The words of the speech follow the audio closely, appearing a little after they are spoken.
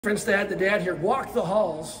Friends, Thad the Dad here. Walk the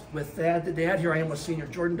halls with Thad the Dad. Here I am with senior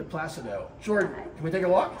Jordyn DiPlacido. Jordyn, can we take a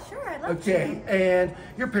walk? Sure, I'd love to. Okay, and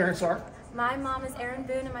your parents are? My mom is Erin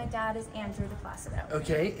Boone and my dad is Andrew DiPlacido.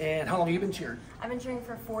 Okay, and how long have you been cheering? I've been cheering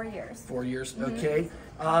for 4 years. 4 years, okay.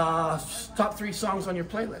 Top 3 songs on your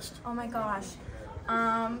playlist? Oh my gosh.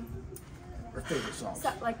 Or favorite songs?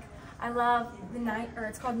 So, I love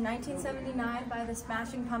it's called 1979 by the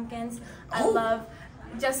Smashing Pumpkins. I Oh. love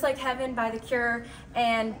Just Like Heaven by The Cure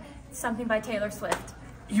and Something by Taylor Swift.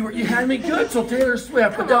 You had me good till Taylor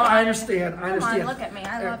Swift, but no, I understand. Come on, look at me.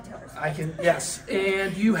 I love Taylor Swift. Yes.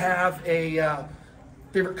 And you have a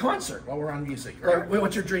favorite concert while we're on music? Or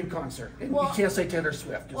what's your dream concert? And you can't say Taylor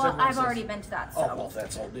Swift. Well, I've already been to that. So. Oh, well,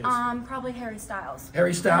 that's old news. Probably Harry Styles.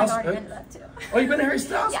 Harry Styles? I've already been to that too. Oh, you've been to Harry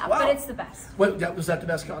Styles? Yeah, wow. but it's the best. Was that the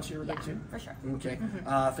best concert you ever been to? For sure. Okay.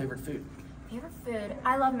 Favorite food? Favorite food?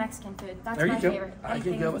 I love Mexican food. That's there you my go. favorite. I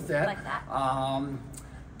can go with that. Like that.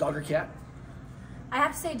 Dog or cat? I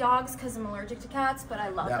have to say dogs because I'm allergic to cats, but I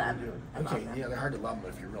love them. Okay, yeah, they're hard to love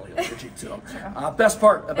them if you're really allergic to them. Best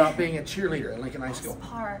part about being a cheerleader at Lincoln High School? Best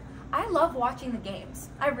part? I love watching the games.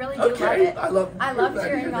 I really do love it. I love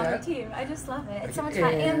cheering on the team. I just love it. It's so much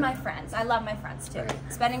fun. And my friends. I love my friends too.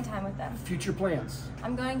 Spending time with them. Future plans?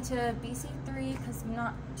 I'm going to BC3 because I'm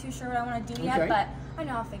not too sure what I want to do yet, but I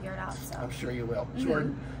know I'll figure it out. So I'm sure you will.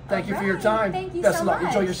 Jordyn, thank you for your time. Thank you Best so of luck.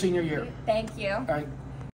 much. Enjoy your senior year. Thank you. All right.